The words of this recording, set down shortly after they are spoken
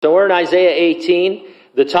So we're in Isaiah 18.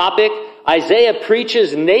 The topic, Isaiah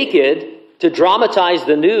preaches naked to dramatize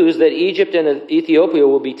the news that Egypt and Ethiopia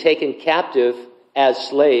will be taken captive as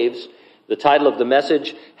slaves. The title of the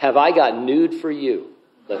message, Have I Got Nude for You?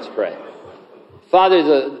 Let's pray.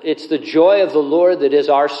 Father, it's the joy of the Lord that is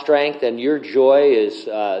our strength, and your joy is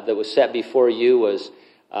that was set before you was,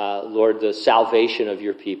 Lord, the salvation of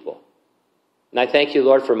your people. And I thank you,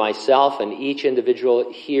 Lord, for myself and each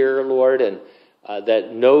individual here, Lord, and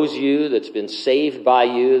that knows you, that's been saved by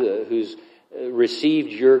you, who's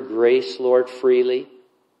received your grace, Lord, freely,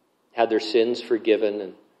 had their sins forgiven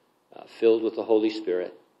and filled with the Holy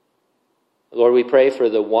Spirit. Lord, we pray for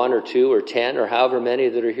the 1 or 2 or 10 or however many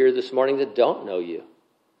that are here this morning that don't know you.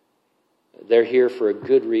 They're here for a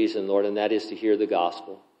good reason, Lord, and that is to hear the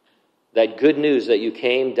gospel. That good news that you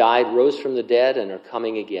came, died, rose from the dead, and are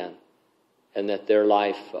coming again. And that their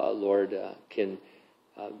life, Lord, can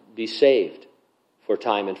be saved for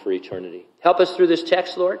time and for eternity. Help us through this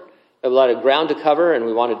text, Lord. We have a lot of ground to cover, and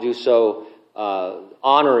we want to do so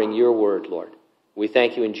honoring your word, Lord. We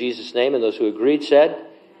thank you in Jesus' name, and those who agreed said,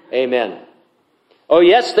 Amen. Oh,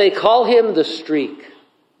 yes, they call him the Streak.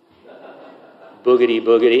 Boogity,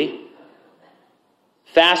 boogity.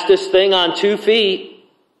 Fastest thing on 2 feet.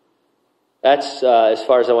 That's as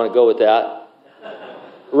far as I want to go with that.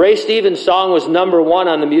 Ray Stevens' song was number 1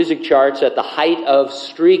 on the music charts at the height of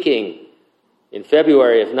streaking. In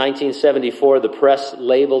February of 1974, the press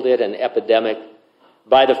labeled it an epidemic.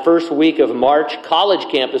 By the first week of March, college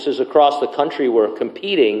campuses across the country were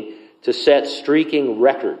competing to set streaking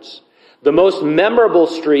records. The most memorable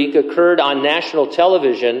streak occurred on national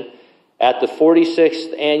television at the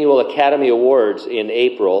 46th Annual Academy Awards in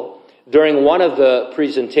April. During one of the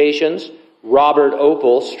presentations, Robert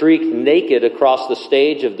Opel streaked naked across the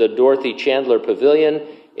stage of the Dorothy Chandler Pavilion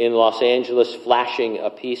in Los Angeles, flashing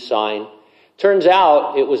a peace sign. Turns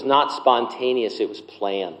out it was not spontaneous, it was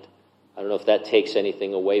planned. I don't know if that takes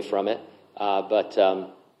anything away from it, but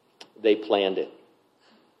they planned it.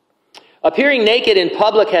 Appearing naked in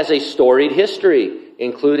public has a storied history,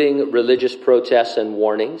 including religious protests and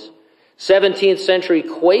warnings. 17th century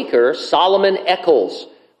Quaker Solomon Eccles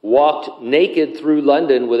walked naked through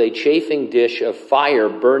London with a chafing dish of fire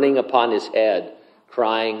burning upon his head,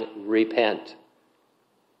 crying, "Repent."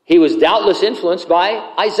 He was doubtless influenced by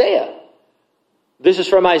Isaiah. This is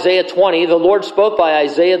from Isaiah 20. The Lord spoke by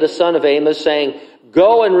Isaiah the son of Amos, saying,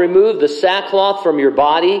 "Go and remove the sackcloth from your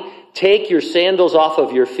body, take your sandals off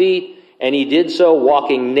of your feet." And he did so,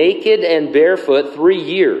 walking naked and barefoot 3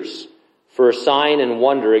 years for a sign and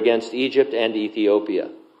wonder against Egypt and Ethiopia.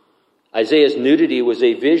 Isaiah's nudity was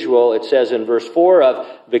a visual, it says in verse 4, of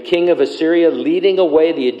the king of Assyria leading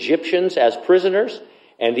away the Egyptians as prisoners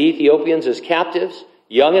and the Ethiopians as captives,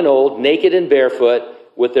 young and old, naked and barefoot,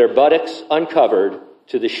 with their buttocks uncovered,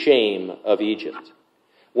 to the shame of Egypt.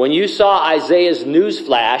 When you saw Isaiah's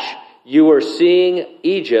newsflash, you were seeing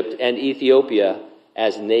Egypt and Ethiopia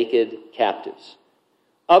as naked captives.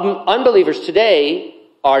 Unbelievers today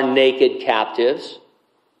are naked captives.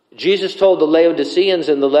 Jesus told the Laodiceans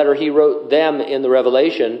in the letter he wrote them in the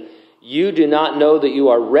Revelation, "You do not know that you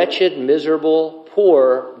are wretched, miserable,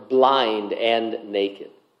 poor, blind, and naked."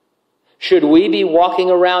 Should we be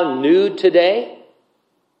walking around nude today?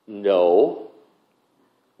 No.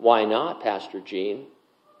 Why not, Pastor Gene?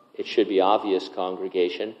 It should be obvious,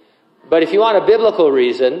 congregation. But if you want a biblical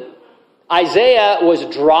reason, Isaiah was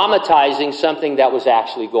dramatizing something that was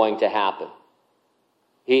actually going to happen.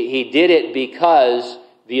 He did it because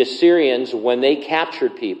the Assyrians, when they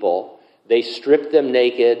captured people, they stripped them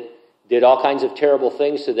naked, did all kinds of terrible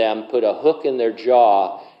things to them, put a hook in their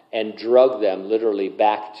jaw, and drug them literally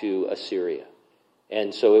back to Assyria.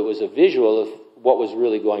 And so it was a visual of what was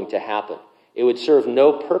really going to happen. It would serve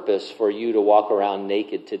no purpose for you to walk around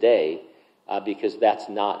naked today, because that's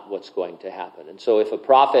not what's going to happen. And so if a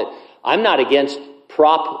prophet, I'm not against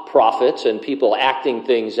prop prophets and people acting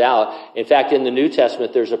things out. In fact, in the New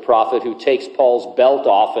Testament, there's a prophet who takes Paul's belt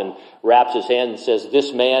off and wraps his hand and says,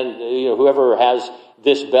 "This man, whoever has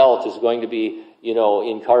this belt is going to be,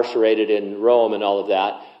 incarcerated in Rome," and all of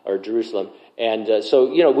that, or Jerusalem. And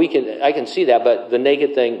so, I can see that, but the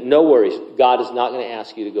naked thing, no worries. God is not going to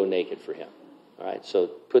ask you to go naked for him. All right, so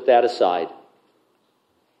put that aside.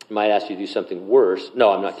 He might ask you to do something worse.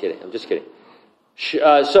 No, I'm not kidding. I'm just kidding.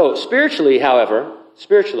 So spiritually, however,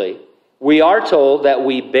 we are told that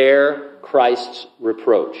we bear Christ's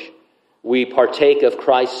reproach. We partake of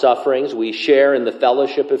Christ's sufferings. We share in the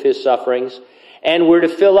fellowship of his sufferings. And we're to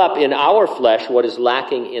fill up in our flesh what is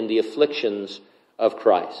lacking in the afflictions of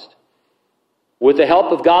Christ. With the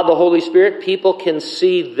help of God the Holy Spirit, people can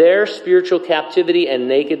see their spiritual captivity and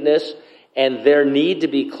nakedness and their need to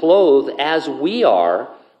be clothed as we are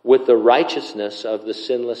with the righteousness of the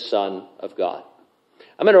sinless Son of God.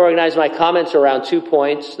 I'm going to organize my comments around 2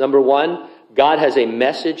 points. Number one, God has a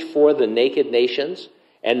message for the naked nations.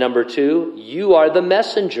 And number two, you are the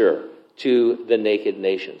messenger to the naked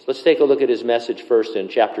nations. Let's take a look at his message first in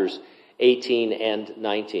chapters 18 and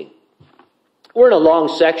 19. We're in a long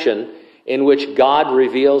section in which God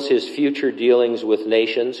reveals his future dealings with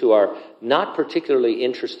nations who are not particularly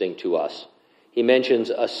interesting to us. He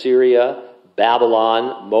mentions Assyria,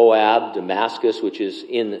 Babylon, Moab, Damascus, which is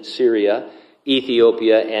in Syria,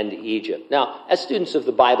 Ethiopia, and Egypt. Now, as students of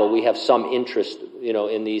the Bible, we have some interest,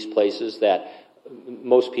 in these places that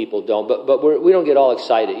most people don't, but we don't get all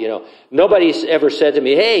excited, Nobody's ever said to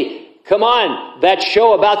me, hey, come on, that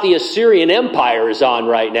show about the Assyrian Empire is on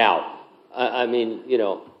right now. I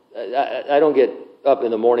don't get up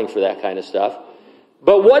in the morning for that kind of stuff.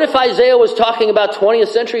 But what if Isaiah was talking about 20th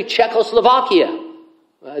century Czechoslovakia?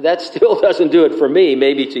 That still doesn't do it for me,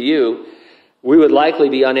 maybe to you. We would likely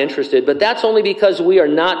be uninterested, but that's only because we are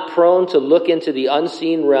not prone to look into the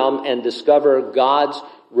unseen realm and discover God's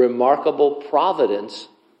remarkable providence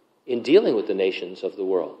in dealing with the nations of the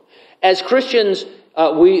world. As Christians,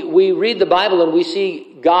 we read the Bible and we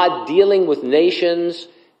see God dealing with nations,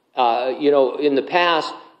 in the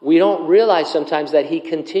past. We don't realize sometimes that he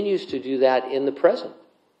continues to do that in the present,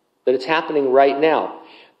 that it's happening right now.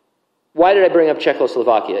 Why did I bring up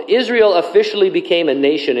Czechoslovakia? Israel officially became a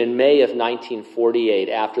nation in May of 1948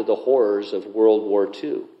 after the horrors of World War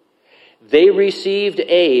II. They received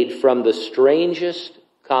aid from the strangest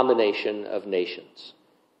combination of nations.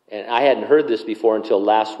 And I hadn't heard this before until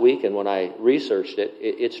last week, and when I researched it,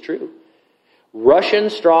 it's true. Russian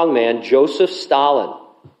strongman Joseph Stalin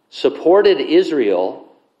supported Israel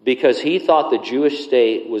because he thought the Jewish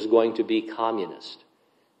state was going to be communist,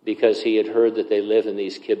 because he had heard that they live in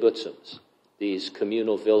these kibbutzim, these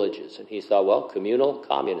communal villages. And he thought, well, communal,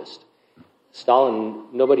 communist. Stalin,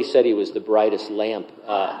 nobody said he was the brightest lamp.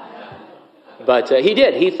 But he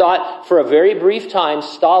did. He thought for a very brief time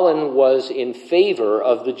Stalin was in favor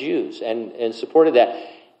of the Jews and supported that.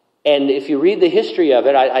 And if you read the history of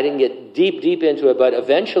it, I didn't get deep into it, but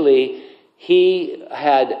eventually he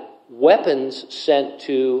had weapons sent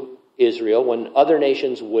to Israel when other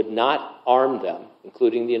nations would not arm them,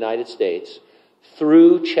 including the United States,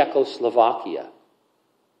 through Czechoslovakia.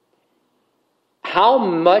 How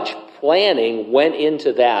much planning went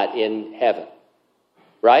into that in heaven,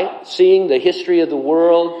 right? Seeing the history of the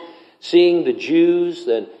world, seeing the Jews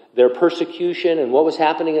and their persecution and what was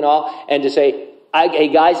happening and all, and to say, hey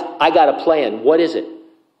guys, I got a plan. What is it?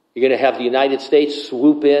 You're going to have the United States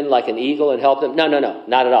swoop in like an eagle and help them? No,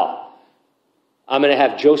 not at all. I'm going to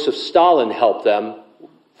have Joseph Stalin help them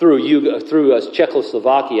through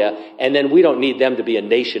Czechoslovakia, and then we don't need them to be a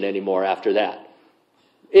nation anymore after that.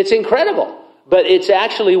 It's incredible, but it's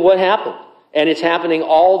actually what happened. And it's happening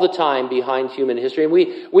all the time behind human history. And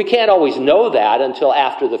we can't always know that until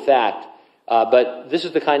after the fact, but this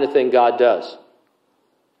is the kind of thing God does.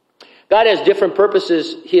 God has different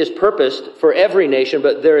purposes he has purposed for every nation,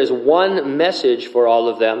 but there is one message for all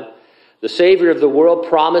of them. The Savior of the world,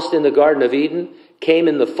 promised in the Garden of Eden, came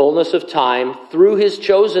in the fullness of time through his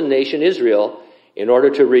chosen nation, Israel, in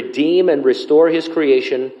order to redeem and restore his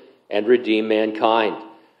creation and redeem mankind.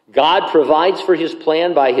 God provides for his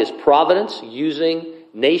plan by his providence using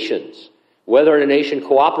nations. Whether a nation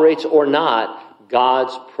cooperates or not,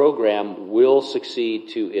 God's program will succeed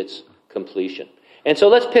to its completion. And so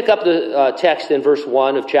let's pick up the text in verse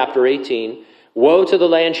 1 of chapter 18. Woe to the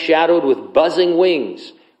land shadowed with buzzing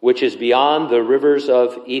wings, which is beyond the rivers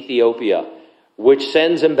of Ethiopia, which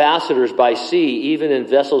sends ambassadors by sea, even in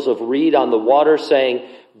vessels of reed on the water, saying,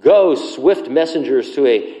 Go, swift messengers, to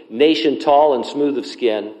a nation tall and smooth of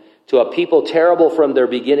skin, to a people terrible from their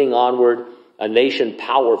beginning onward, a nation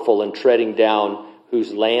powerful and treading down,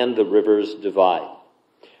 whose land the rivers divide.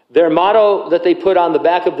 Their motto that they put on the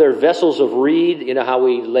back of their vessels of reed, you know how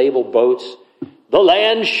we label boats, the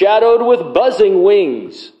land shadowed with buzzing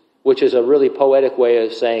wings, which is a really poetic way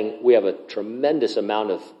of saying we have a tremendous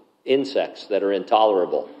amount of insects that are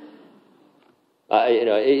intolerable.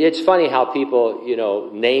 It's funny how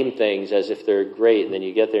people, name things as if they're great, and then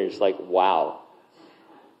you get there and it's like, wow,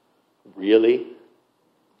 really?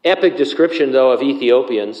 Epic description, though, of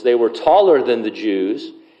Ethiopians. They were taller than the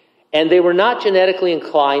Jews, and they were not genetically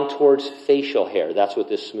inclined towards facial hair. That's what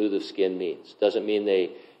this smooth of skin means. Doesn't mean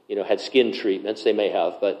they, had skin treatments. They may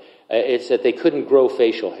have, but it's that they couldn't grow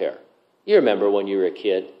facial hair. You remember when you were a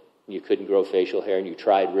kid, and you couldn't grow facial hair, and you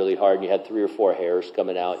tried really hard, and you had 3 or 4 hairs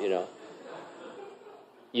coming out,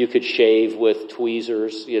 You could shave with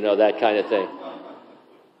tweezers, that kind of thing.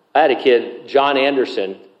 I had a kid, John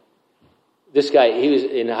Anderson. This guy, he was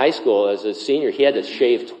in high school as a senior. He had to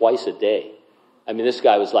shave twice a day. I mean, this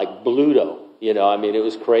guy was like Bluto, you know. I mean, it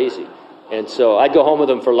was crazy. And so I'd go home with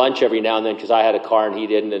him for lunch every now and then because I had a car and he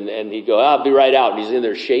didn't. And he'd go, I'll be right out. And he's in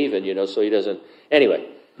there shaving, you know, so he doesn't. Anyway,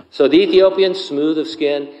 so the Ethiopians, smooth of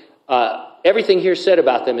skin. Everything here said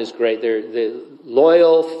about them is great. They're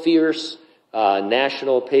loyal, fierce,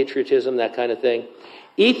 national patriotism, that kind of thing.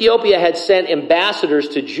 Ethiopia had sent ambassadors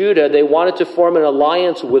to Judah. They wanted to form an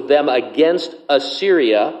alliance with them against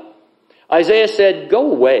Assyria. Isaiah said,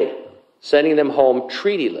 go away, sending them home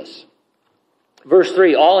treatyless. Verse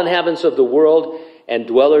 3, all inhabitants of the world and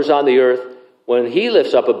dwellers on the earth, when he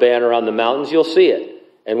lifts up a banner on the mountains, you'll see it.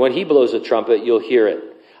 And when he blows a trumpet, you'll hear it.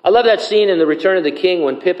 I love that scene in The Return of the King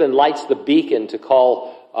when Pippin lights the beacon to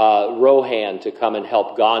call Rohan to come and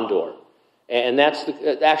help Gondor. And that's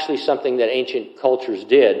actually something that ancient cultures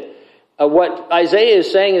did. What Isaiah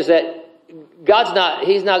is saying is that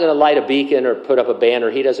he's not going to light a beacon or put up a banner.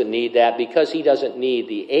 He doesn't need that because he doesn't need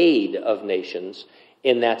the aid of nations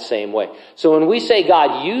in that same way. So when we say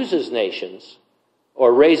God uses nations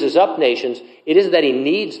or raises up nations, it isn't that he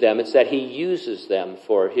needs them, it's that he uses them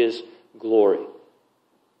for his glory.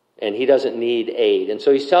 And he doesn't need aid. And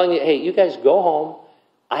so he's telling you, hey, you guys go home.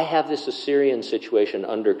 I have this Assyrian situation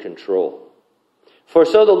under control. For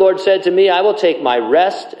so the Lord said to me, I will take my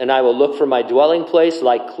rest, and I will look for my dwelling place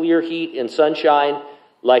like clear heat in sunshine,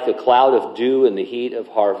 like a cloud of dew in the heat of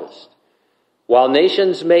harvest. While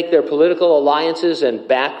nations make their political alliances and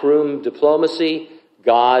backroom diplomacy,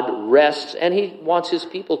 God rests, and he wants his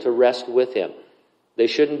people to rest with him. They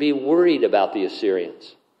shouldn't be worried about the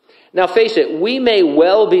Assyrians. Now face it, we may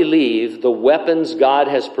well believe the weapons God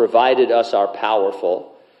has provided us are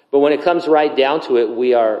powerful, but when it comes right down to it,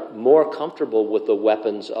 we are more comfortable with the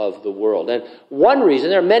weapons of the world. And one reason,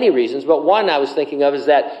 there are many reasons, but one I was thinking of is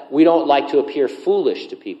that we don't like to appear foolish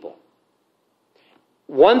to people.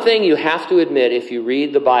 One thing you have to admit if you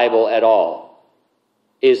read the Bible at all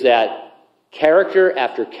is that character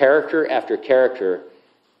after character after character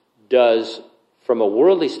does, from a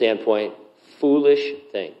worldly standpoint, foolish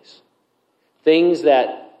things. Things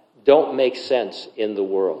that don't make sense in the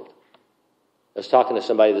world. I was talking to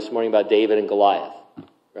somebody this morning about David and Goliath,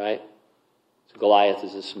 right? So Goliath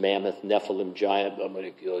is this mammoth Nephilim giant. I'm going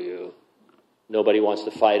to kill you. Nobody wants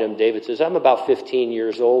to fight him. David says, I'm about 15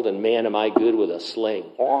 years old, and man, am I good with a sling.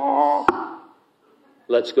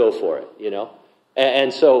 Let's go for it, you know?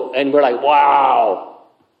 And we're like, wow.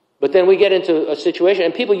 But then we get into a situation,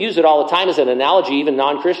 and people use it all the time as an analogy, even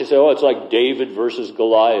non-Christians say, it's like David versus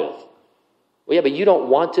Goliath. Well, yeah, but you don't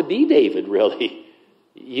want to be David, really.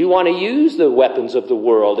 You want to use the weapons of the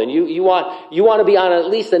world, and you want to be on at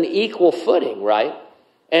least an equal footing, right?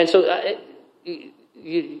 And so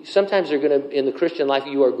sometimes they're going to, in the Christian life,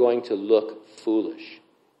 you are going to look foolish.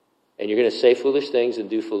 And you're going to say foolish things and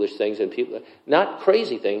do foolish things, and people, not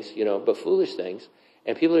crazy things, you know, but foolish things.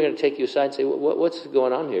 And people are going to take you aside and say, what's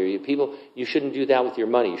going on here? You shouldn't do that with your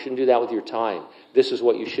money. You shouldn't do that with your time. This is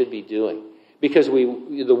what you should be doing. Because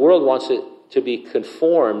the world wants it to be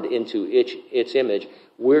conformed into its image.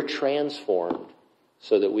 We're transformed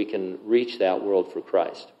so that we can reach that world for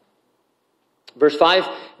Christ. Verse 5,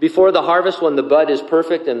 before the harvest, when the bud is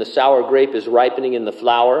perfect and the sour grape is ripening in the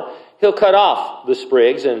flower, he'll cut off the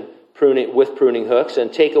sprigs and with pruning hooks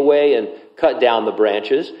and take away and cut down the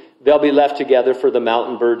branches. They'll be left together for the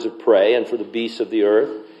mountain birds of prey and for the beasts of the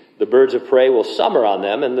earth. The birds of prey will summer on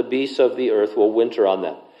them, and the beasts of the earth will winter on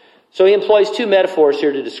them. So he employs two metaphors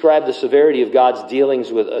here to describe the severity of God's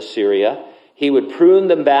dealings with Assyria. He would prune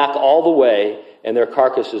them back all the way, and their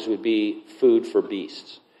carcasses would be food for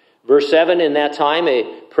beasts. Verse 7, in that time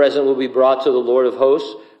a present will be brought to the Lord of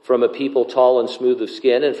hosts from a people tall and smooth of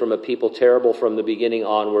skin, and from a people terrible from the beginning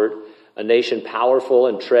onward, a nation powerful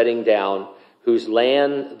and treading down, whose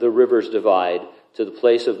land the rivers divide, to the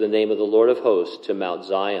place of the name of the Lord of hosts, to Mount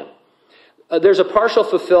Zion. There's a partial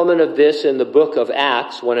fulfillment of this in the book of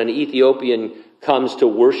Acts, when an Ethiopian comes to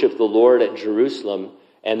worship the Lord at Jerusalem,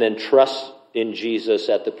 and then trusts in Jesus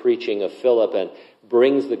at the preaching of Philip, and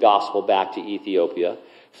brings the gospel back to Ethiopia.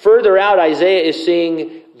 Further out, Isaiah is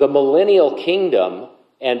seeing the millennial kingdom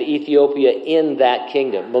and Ethiopia in that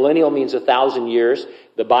kingdom. Millennial means 1,000 years.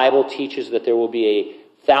 The Bible teaches that there will be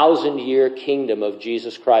a 1,000-year kingdom of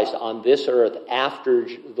Jesus Christ on this earth after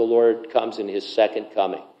the Lord comes in his second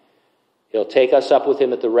coming. He'll take us up with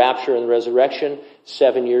him at the rapture and the resurrection.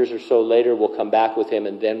 7 years or so later, we'll come back with him,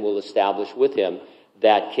 and then we'll establish with him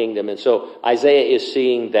that kingdom. And so Isaiah is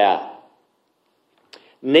seeing that.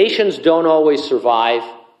 Nations don't always survive.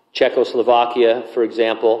 Czechoslovakia, for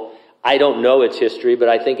example. I don't know its history, but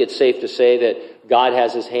I think it's safe to say that God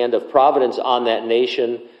has his hand of providence on that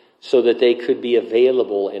nation so that they could be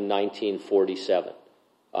available in 1947.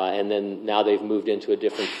 And then now they've moved into a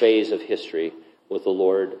different phase of history with the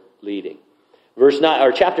Lord leading.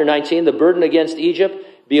 Chapter 19, the burden against Egypt.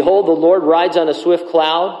 Behold, the Lord rides on a swift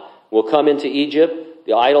cloud, will come into Egypt.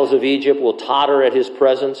 The idols of Egypt will totter at his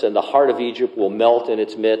presence, and the heart of Egypt will melt in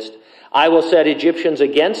its midst. I will set Egyptians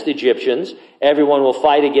against Egyptians. Everyone will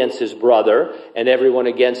fight against his brother, and everyone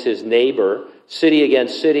against his neighbor. City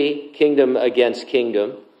against city, kingdom against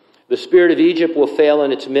kingdom. The spirit of Egypt will fail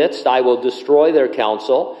in its midst. I will destroy their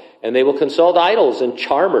counsel, and they will consult idols and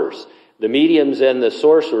charmers, the mediums and the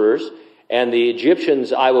sorcerers. And the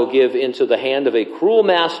Egyptians I will give into the hand of a cruel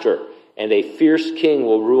master, and a fierce king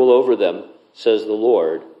will rule over them, says the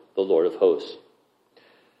Lord of hosts.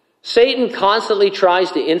 Satan constantly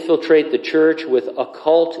tries to infiltrate the church with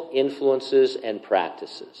occult influences and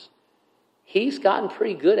practices. He's gotten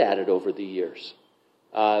pretty good at it over the years.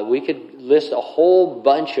 We could list a whole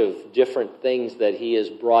bunch of different things that he has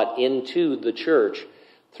brought into the church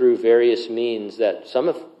through various means, that some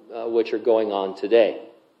of which are going on today.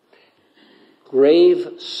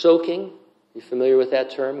 Grave soaking. You familiar with that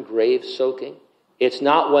term? Grave soaking. It's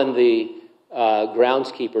not when the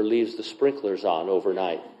groundskeeper leaves the sprinklers on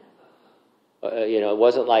overnight. It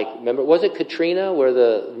wasn't like, remember, was it Katrina where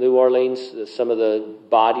the New Orleans, some of the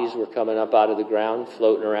bodies were coming up out of the ground,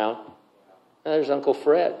 floating around? There's Uncle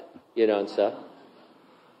Fred, and stuff.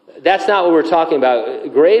 That's not what we're talking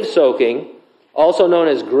about. Grave soaking, also known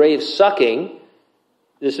as grave sucking,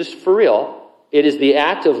 this is for real. It is the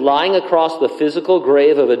act of lying across the physical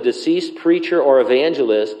grave of a deceased preacher or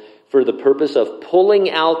evangelist for the purpose of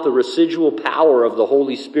pulling out the residual power of the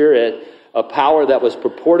Holy Spirit, a power that was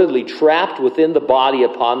purportedly trapped within the body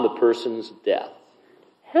upon the person's death.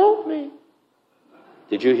 Help me.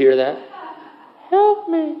 Did you hear that? Help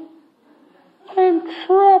me. I'm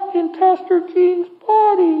trapped in Pastor Gene's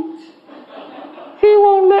body. He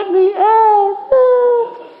won't let me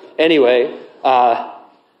out. Anyway,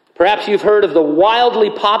 perhaps you've heard of the wildly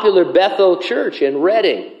popular Bethel Church in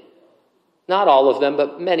Reading. Not all of them,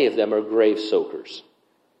 but many of them are grave soakers.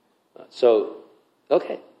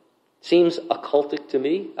 Okay. Seems occultic to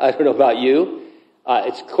me. I don't know about you.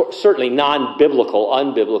 It's certainly non-biblical,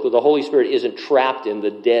 unbiblical. The Holy Spirit isn't trapped in the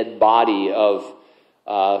dead body of,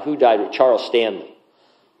 who died? Charles Stanley,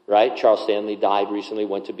 right? Charles Stanley died recently,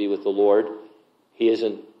 went to be with the Lord. He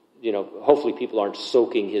isn't, hopefully people aren't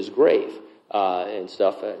soaking his grave and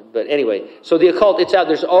stuff. But anyway, so the occult, it's out.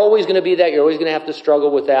 There's always going to be that. You're always going to have to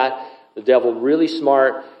struggle with that. The devil, really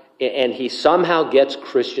smart, and he somehow gets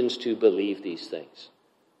Christians to believe these things.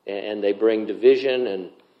 And they bring division and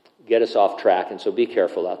get us off track. And so be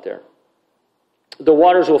careful out there. The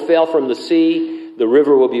waters will fail from the sea. The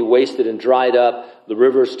river will be wasted and dried up. The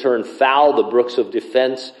rivers turn foul. The brooks of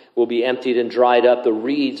defense will be emptied and dried up. The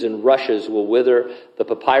reeds and rushes will wither. The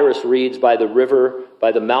papyrus reeds by the river,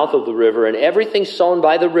 by the mouth of the river, and everything sown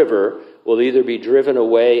by the river will either be driven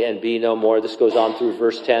away and be no more. This goes on through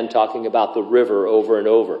verse 10, talking about the river over and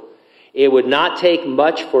over. It would not take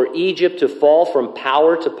much for Egypt to fall from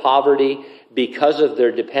power to poverty because of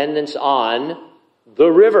their dependence on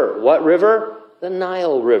the river. What river? The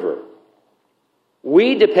Nile River.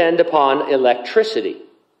 We depend upon electricity.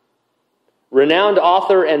 Renowned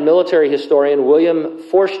author and military historian William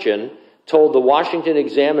Forstchen told the Washington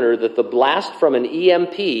Examiner that the blast from an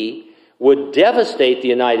EMP would devastate the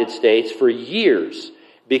United States for years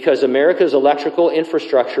because America's electrical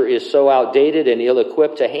infrastructure is so outdated and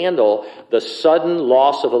ill-equipped to handle the sudden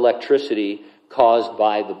loss of electricity caused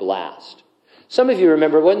by the blast. Some of you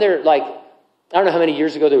remember when I don't know how many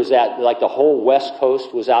years ago there was that, the whole West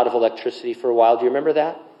Coast was out of electricity for a while. Do you remember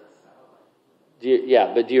that?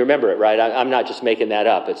 But do you remember it, right? I'm not just making that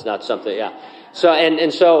up. It's not something, yeah.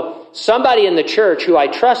 So somebody in the church who I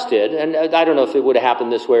trusted, and I don't know if it would have happened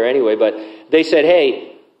this way or anyway, but they said,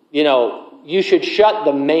 hey, you should shut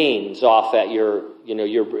the mains off at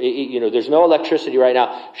there's no electricity right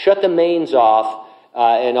now. Shut the mains off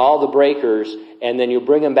and all the breakers, and then you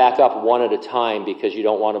bring them back up one at a time because you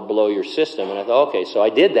don't want to blow your system. And I thought, okay, so I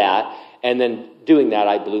did that, and then doing that,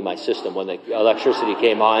 I blew my system when the electricity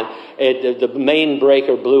came on. The main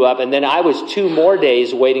breaker blew up, and then I was 2 more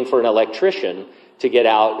days waiting for an electrician to get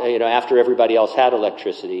out, after everybody else had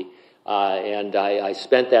electricity. And I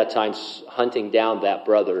spent that time hunting down that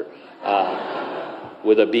brother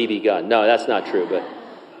with a BB gun. No, that's not true. But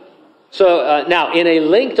so now, in a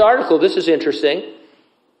linked article, this is interesting.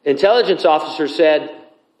 Intelligence officers said,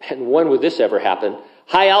 and when would this ever happen?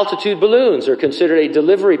 High-altitude balloons are considered a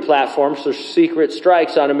delivery platform for secret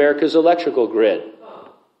strikes on America's electrical grid.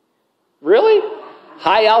 Really?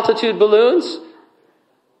 High altitude balloons?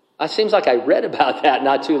 It seems like I read about that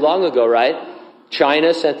not too long ago, right?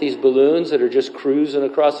 China sent these balloons that are just cruising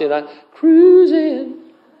across the United States. Cruising.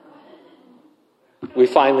 We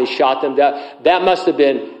finally shot them down. That must have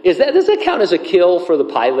been, does that count as a kill for the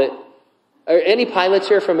pilot? Are any pilots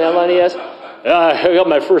here from LNES? I got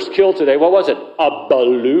my first kill today. What was it? A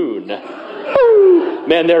balloon.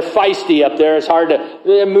 Man, they're feisty up there. It's hard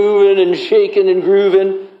they're moving and shaking and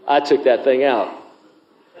grooving. I took that thing out.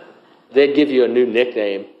 They'd give you a new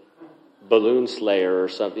nickname. Balloon Slayer or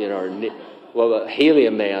something, or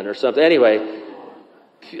Helium Man or something. Anyway,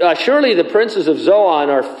 surely the princes of Zoan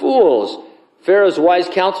are fools. Pharaoh's wise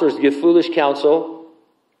counselors give foolish counsel.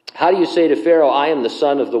 How do you say to Pharaoh, I am the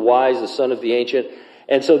son of the wise, the son of the ancient?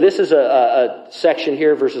 And so this is a section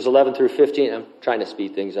here, verses 11 through 15. I'm trying to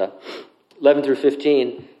speed things up. 11 through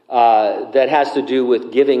 15, that has to do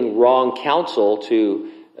with giving wrong counsel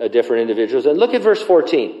to different individuals. And look at verse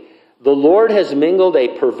 14. The Lord has mingled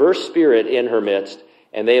a perverse spirit in her midst,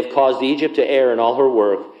 and they have caused Egypt to err in all her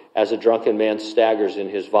work, as a drunken man staggers in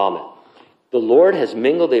his vomit. The Lord has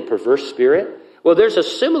mingled a perverse spirit? Well, there's a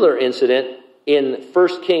similar incident in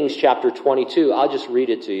 1 Kings chapter 22. I'll just read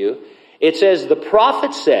it to you. It says, the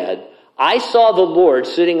prophet said, I saw the Lord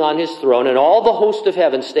sitting on his throne, and all the host of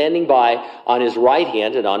heaven standing by on his right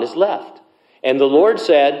hand and on his left. And the Lord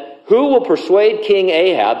said, who will persuade King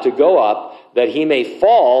Ahab to go up, that he may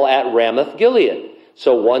fall at Ramoth-Gilead?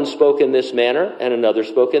 So one spoke in this manner, and another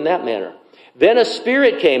spoke in that manner. Then a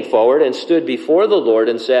spirit came forward and stood before the Lord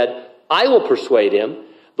and said, I will persuade him.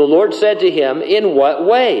 The Lord said to him, in what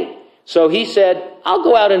way? So he said, I'll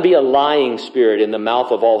go out and be a lying spirit in the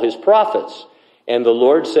mouth of all his prophets. And the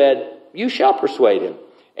Lord said, you shall persuade him,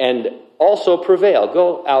 and also prevail.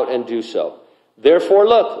 Go out and do so. Therefore,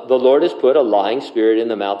 look, the Lord has put a lying spirit in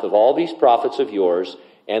the mouth of all these prophets of yours,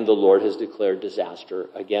 and the Lord has declared disaster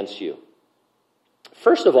against you.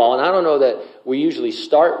 First of all, and I don't know that we usually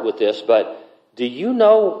start with this, but do you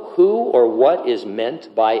know who or what is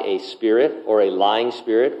meant by a spirit, or a lying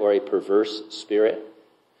spirit, or a perverse spirit?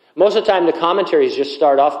 Most of the time, the commentaries just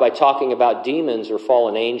start off by talking about demons or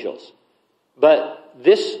fallen angels. But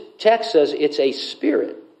this text says it's a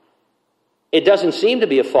spirit. It doesn't seem to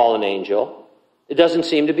be a fallen angel. It doesn't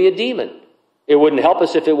seem to be a demon. It wouldn't help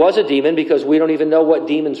us if it was a demon, because we don't even know what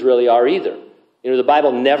demons really are either. The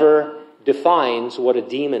Bible never defines what a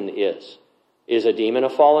demon is. Is a demon a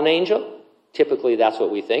fallen angel? Typically, that's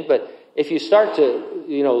what we think. But if you start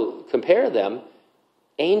to, compare them,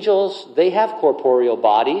 angels, they have corporeal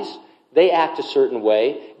bodies. They act a certain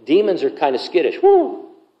way. Demons are kind of skittish. Woo!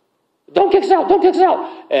 Don't kick us out, don't kick us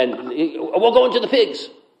out. And we'll go into the pigs.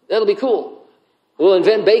 That'll be cool. We'll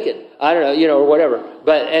invent bacon. I don't know, or whatever.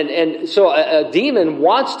 But and so a demon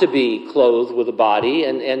wants to be clothed with a body,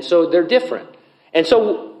 and so they're different. And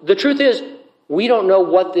so the truth is, we don't know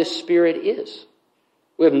what this spirit is.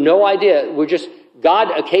 We have no idea.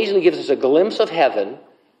 God occasionally gives us a glimpse of heaven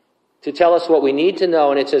to tell us what we need to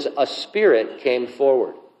know, and it says a spirit came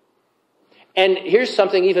forward. And here's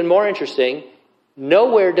something even more interesting.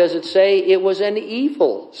 Nowhere does it say it was an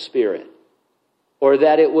evil spirit, or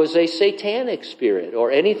that it was a satanic spirit,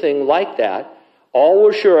 or anything like that. All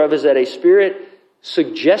we're sure of is that a spirit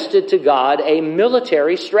suggested to God a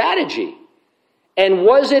military strategy. And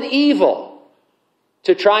was it evil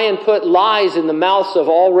to try and put lies in the mouths of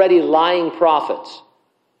already lying prophets?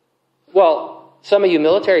 Well, some of you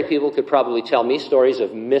military people could probably tell me stories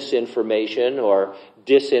of misinformation or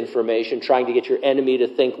disinformation, trying to get your enemy to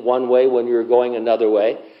think one way when you're going another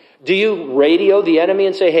way. Do you radio the enemy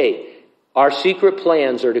and say, hey, our secret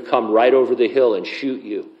plans are to come right over the hill and shoot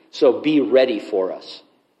you, so be ready for us?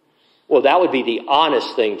 Well, that would be the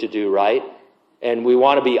honest thing to do, right? And we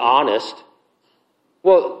want to be honest.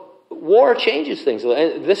 Well, war changes things.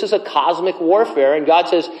 And this is a cosmic warfare, and God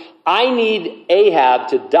says, I need Ahab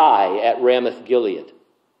to die at Ramoth-Gilead.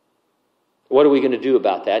 What are we going to do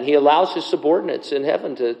about that? And he allows his subordinates in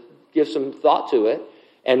heaven to give some thought to it.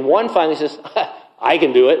 And one finally says, I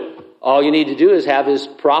can do it. All you need to do is have his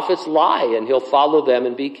prophets lie, and he'll follow them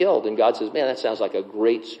and be killed. And God says, man, that sounds like a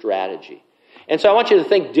great strategy. And so I want you to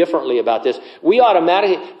think differently about this.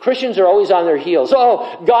 Christians are always on their heels.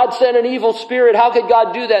 Oh, God sent an evil spirit. How could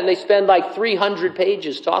God do that? And they spend like 300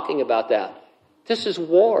 pages talking about that. This is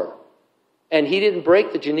war. And he didn't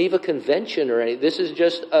break the Geneva Convention or anything. This is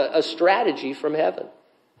just a strategy from heaven.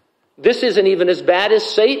 This isn't even as bad as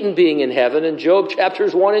Satan being in heaven in Job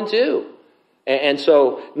chapters 1 and 2. And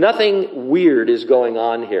so nothing weird is going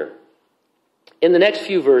on here. In the next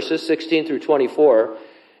few verses, 16 through 24,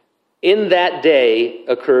 in that day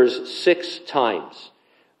occurs 6 times.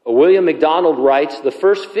 William MacDonald writes, the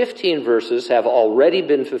first 15 verses have already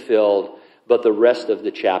been fulfilled, but the rest of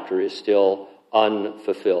the chapter is still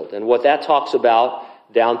unfulfilled. And what that talks about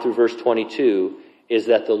down through verse 22 is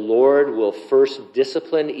that the Lord will first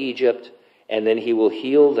discipline Egypt, and then he will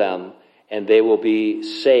heal them, and they will be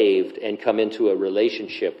saved and come into a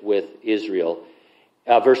relationship with Israel.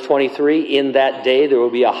 Verse 23, in that day there will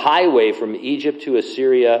be a highway from Egypt to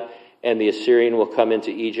Assyria, and the Assyrian will come into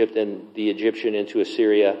Egypt, and the Egyptian into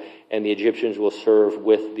Assyria, and the Egyptians will serve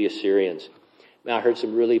with the Assyrians. Now, I heard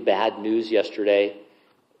some really bad news yesterday.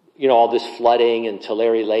 You know, all this flooding and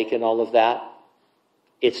Tulare Lake and all of that.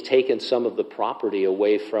 It's taken some of the property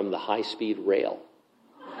away from the high-speed rail.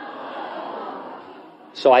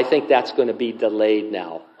 So I think that's going to be delayed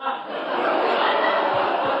now.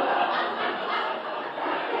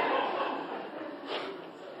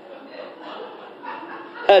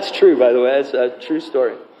 That's true, by the way. That's a true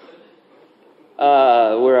story.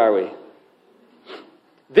 Where are we?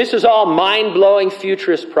 This is all mind-blowing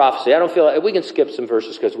futurist prophecy. I don't feel like we can skip some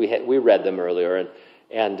verses because we read them earlier,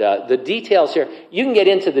 and the details here. You can get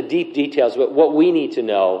into the deep details, but what we need to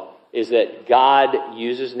know is that God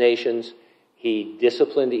uses nations. He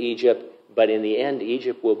disciplined Egypt, but in the end,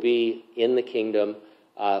 Egypt will be in the kingdom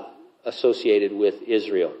associated with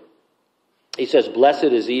Israel. He says, blessed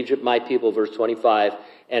is Egypt, my people, verse 25,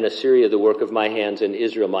 and Assyria, the work of my hands, and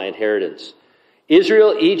Israel, my inheritance.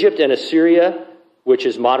 Israel, Egypt, and Assyria, which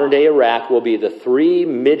is modern-day Iraq, will be the three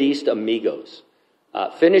Mideast amigos.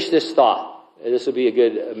 Finish this thought. This will be a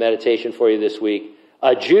good meditation for you this week.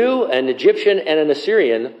 A Jew, an Egyptian, and an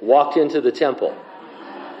Assyrian walked into the temple.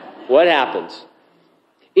 What happens?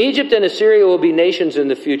 Egypt and Assyria will be nations in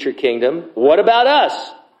the future kingdom. What about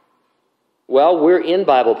us? Well, we're in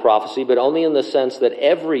Bible prophecy, but only in the sense that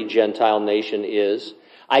every Gentile nation is.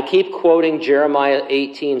 I keep quoting Jeremiah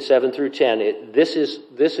 18, 7 through 10. This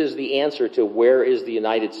is the answer to where is the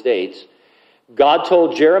United States. God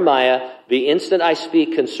told Jeremiah, the instant I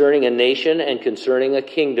speak concerning a nation and concerning a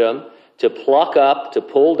kingdom, to pluck up, to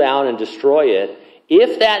pull down, and destroy it,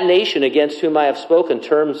 if that nation against whom I have spoken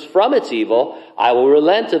turns from its evil, I will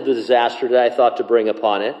relent of the disaster that I thought to bring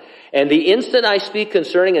upon it. And the instant I speak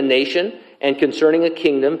concerning a nation and concerning a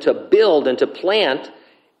kingdom, to build and to plant,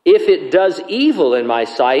 if it does evil in my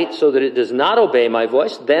sight, so that it does not obey my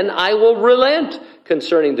voice, then I will relent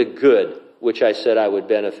concerning the good which I said I would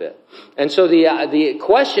benefit. And so the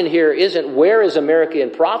question here isn't where is America in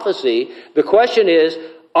prophecy? The question is,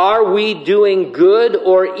 are we doing good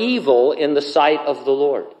or evil in the sight of the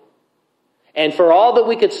Lord? And for all that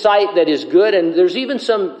we could cite that is good, and there's even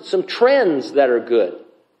some trends that are good,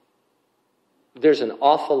 there's an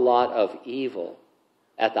awful lot of evil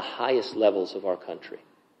at the highest levels of our country.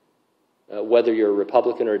 Whether you're a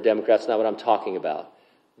Republican or a Democrat, that's not what I'm talking about.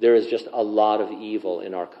 There is just a lot of evil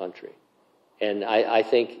in our country. And I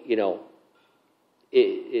think,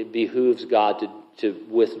 it behooves God to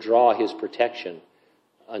withdraw his protection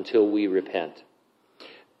until we repent.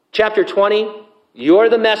 Chapter 20, you're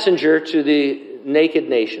the messenger to the naked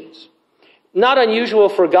nations. Not unusual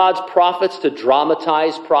for God's prophets to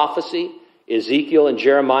dramatize prophecy. Ezekiel and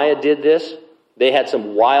Jeremiah did this. They had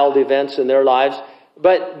some wild events in their lives.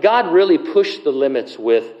 But God really pushed the limits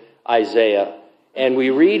with Isaiah. And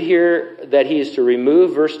we read here that he is to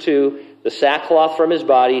remove, verse 2, the sackcloth from his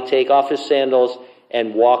body, take off his sandals,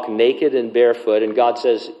 and walk naked and barefoot. And God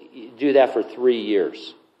says, do that for 3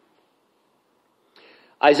 years.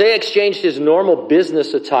 Isaiah exchanged his normal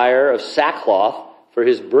business attire of sackcloth for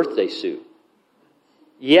his birthday suit.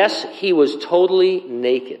 Yes, he was totally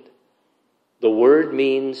naked. The word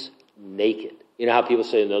means naked. You know how people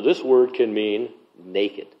say, no, this word can mean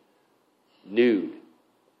naked, nude,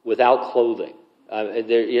 without clothing.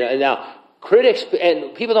 Now, critics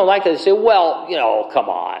and people don't like that. They say, well, come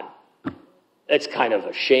on. It's kind of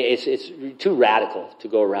a shame. It's too radical to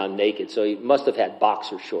go around naked. So he must have had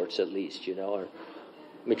boxer shorts at least,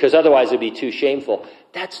 because otherwise it'd be too shameful.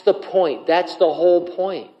 That's the point. That's the whole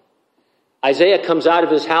point. Isaiah comes out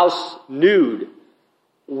of his house nude.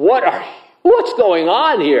 What's going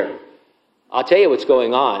on here? I'll tell you what's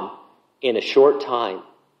going on. In a short time,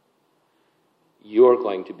 you're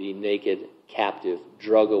going to be naked, captive,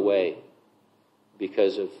 drug away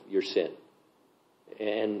because of your sin.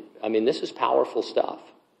 And this is powerful stuff.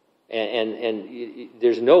 And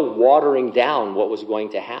there's no watering down what was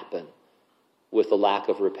going to happen with the lack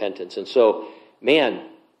of repentance. And so, man,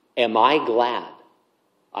 am I glad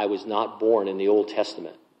I was not born in the Old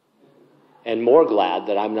Testament. And more glad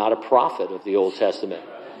that I'm not a prophet of the Old Testament.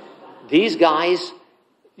 These guys,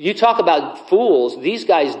 you talk about fools, these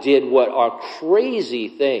guys did what are crazy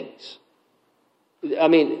things. I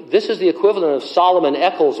mean, this is the equivalent of Solomon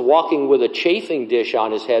Eccles walking with a chafing dish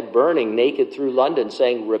on his head, burning naked through London,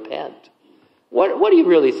 saying, repent. What do you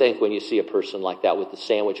really think when you see a person like that with the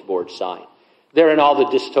sandwich board sign? They're in all the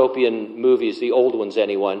dystopian movies, the old ones,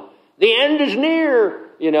 anyone. The end is near,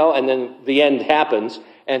 and then the end happens.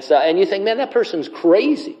 And you think, man, that person's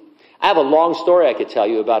crazy. I have a long story I could tell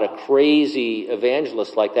you about a crazy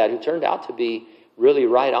evangelist like that who turned out to be really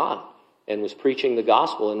right on and was preaching the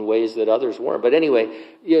gospel in ways that others weren't. But anyway,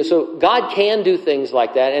 so God can do things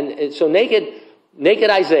like that. And so naked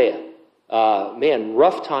Isaiah, man,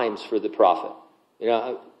 rough times for the prophet.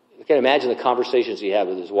 I can't imagine the conversations he had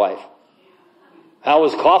with his wife. How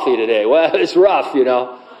was coffee today? Well, it's rough,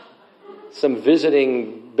 Some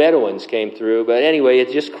visiting Bedouins came through. But anyway,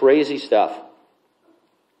 it's just crazy stuff.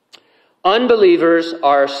 Unbelievers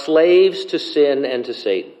are slaves to sin and to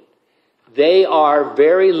Satan. They are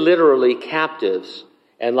very literally captives,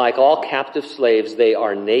 and like all captive slaves, they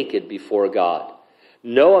are naked before God.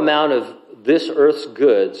 No amount of this earth's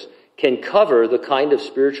goods can cover the kind of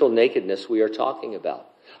spiritual nakedness we are talking about.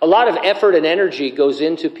 A lot of effort and energy goes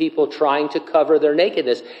into people trying to cover their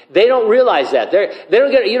nakedness. They don't realize that.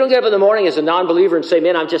 You don't get up in the morning as a non-believer and say,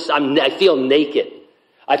 man, I feel naked.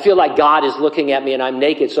 I feel like God is looking at me and I'm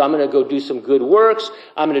naked, so I'm going to go do some good works.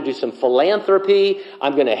 I'm going to do some philanthropy.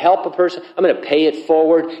 I'm going to help a person. I'm going to pay it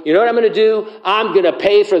forward. You know what I'm going to do? I'm going to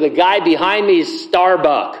pay for the guy behind me's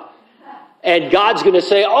Starbucks. And God's going to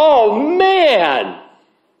say, oh man,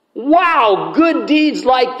 wow, good deeds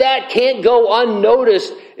like that can't go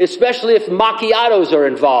unnoticed, especially if macchiatos are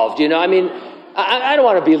involved. I don't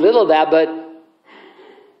want to belittle that, but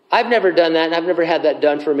I've never done that and I've never had that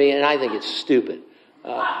done for me, and I think it's stupid.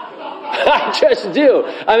 I just do.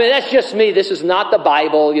 I mean, that's just me. This is not the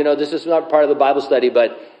Bible. This is not part of the Bible study,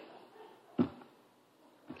 but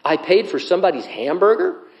I paid for somebody's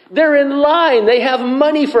hamburger. They're in line. They have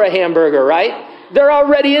money for a hamburger, right? They're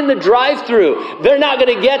already in the drive-thru. They're not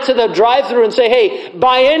going to get to the drive-thru and say, hey,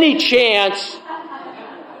 by any chance,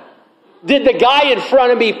 did the guy in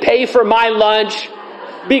front of me pay for my lunch?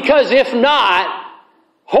 Because if not,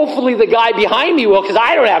 hopefully the guy behind me will, because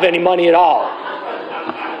I don't have any money at all.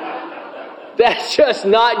 That's just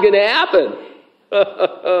not going to happen.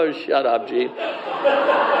 Oh, shut up, Gene.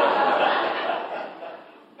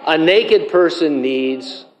 A naked person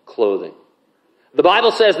needs clothing. The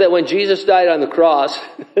Bible says that when Jesus died on the cross,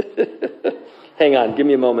 hang on, give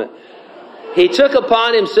me a moment. He took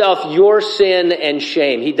upon himself your sin and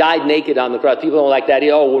shame. He died naked on the cross. People don't like that.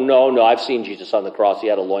 No, I've seen Jesus on the cross. He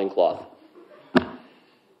had a loincloth.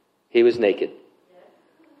 He was naked.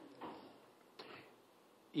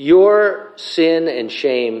 Your sin and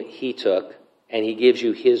shame he took, and he gives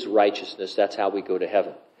you his righteousness. That's how we go to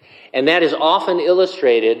heaven. And that is often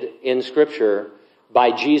illustrated in Scripture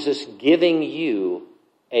by Jesus giving you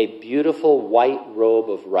a beautiful white robe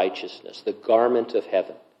of righteousness, the garment of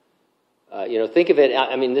heaven. Think of it,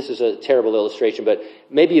 I mean, this is a terrible illustration, but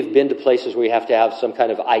maybe you've been to places where you have to have some kind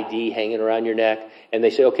of ID hanging around your neck, and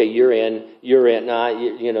they say, okay, you're in,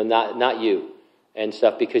 not you, and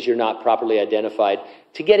stuff, because you're not properly identified.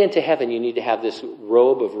 To get into heaven, you need to have this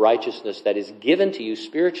robe of righteousness that is given to you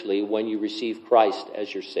spiritually when you receive Christ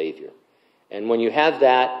as your Savior. And when you have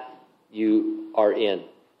that, you are in.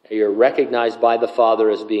 You're recognized by the Father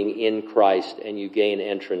as being in Christ, and you gain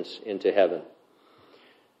entrance into heaven.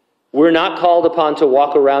 We're not called upon to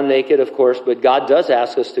walk around naked, of course, but God does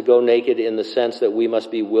ask us to go naked in the sense that we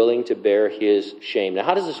must be willing to bear his shame. Now,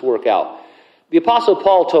 how does this work out? The Apostle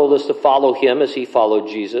Paul told us to follow him as he followed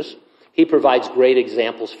Jesus. He provides great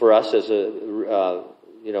examples for us as a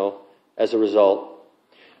result.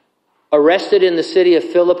 Arrested in the city of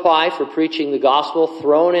Philippi for preaching the gospel,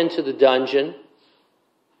 thrown into the dungeon.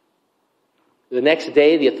 The next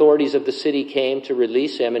day, the authorities of the city came to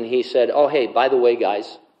release him, and he said, oh, hey, by the way,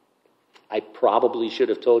 guys, I probably should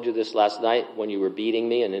have told you this last night when you were beating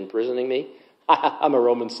me and imprisoning me. I'm a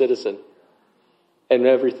Roman citizen. And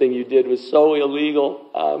everything you did was so illegal.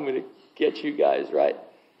 I'm going to get you guys, right?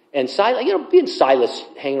 And Silas, being Silas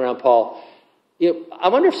hanging around Paul, I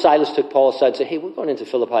wonder if Silas took Paul aside and said, hey, we're going into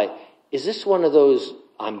Philippi. Is this one of those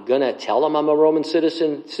I'm going to tell him I'm a Roman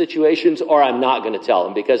citizen situations, or I'm not going to tell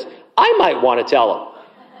him? Because I might want to tell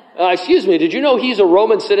him. Excuse me, did you know he's a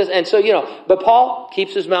Roman citizen? And so, but Paul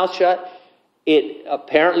keeps his mouth shut. It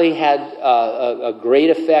apparently had a great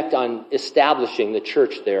effect on establishing the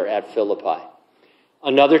church there at Philippi.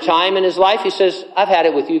 Another time in his life, he says, I've had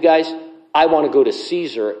it with you guys. I want to go to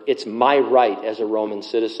Caesar. It's my right as a Roman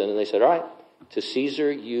citizen. And they said, all right, to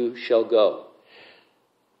Caesar you shall go.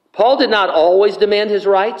 Paul did not always demand his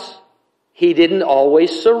rights. He didn't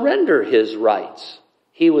always surrender his rights.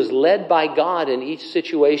 He was led by God in each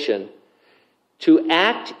situation to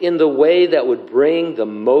act in the way that would bring the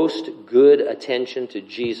most good attention to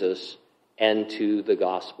Jesus and to the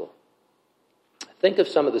gospel. Think of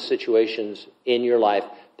some of the situations in your life,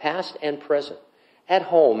 past and present, at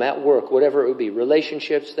home, at work, whatever it would be,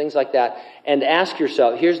 relationships, things like that, and ask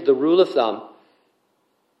yourself, here's the rule of thumb,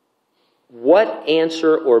 what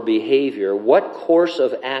answer or behavior, what course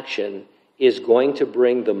of action is going to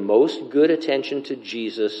bring the most good attention to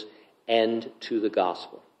Jesus and to the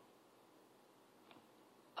gospel?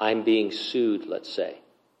 I'm being sued, let's say,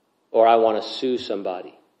 or I want to sue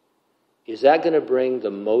somebody. Is that going to bring the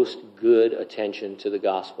most good attention to the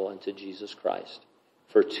gospel and to Jesus Christ?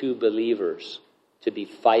 For two believers to be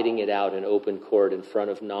fighting it out in open court in front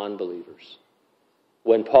of non-believers.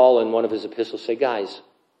 When Paul in one of his epistles say, guys,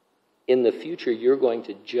 in the future you're going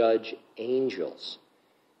to judge angels.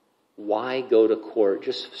 Why go to court?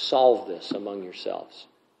 Just solve this among yourselves.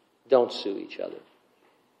 Don't sue each other.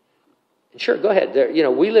 And sure, go ahead.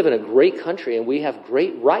 We live in a great country and we have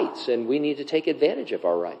great rights and we need to take advantage of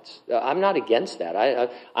our rights. I'm not against that.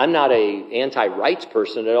 I'm not an anti-rights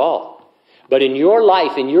person at all. But in your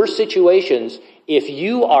life, in your situations, if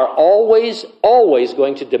you are always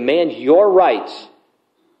going to demand your rights,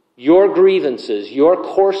 your grievances, your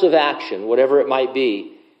course of action, whatever it might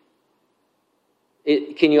be,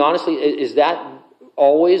 can you honestly, is that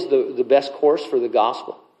always the best course for the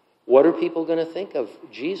gospel? What are people going to think of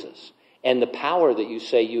Jesus and the power that you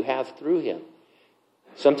say you have through him?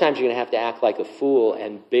 Sometimes you're going to have to act like a fool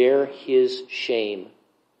and bear his shame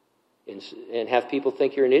and have people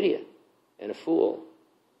think you're an idiot and a fool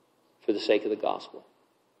for the sake of the gospel.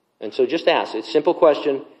 And so just ask, it's a simple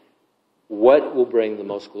question, what will bring the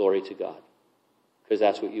most glory to God? Because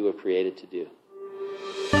that's what you were created to do.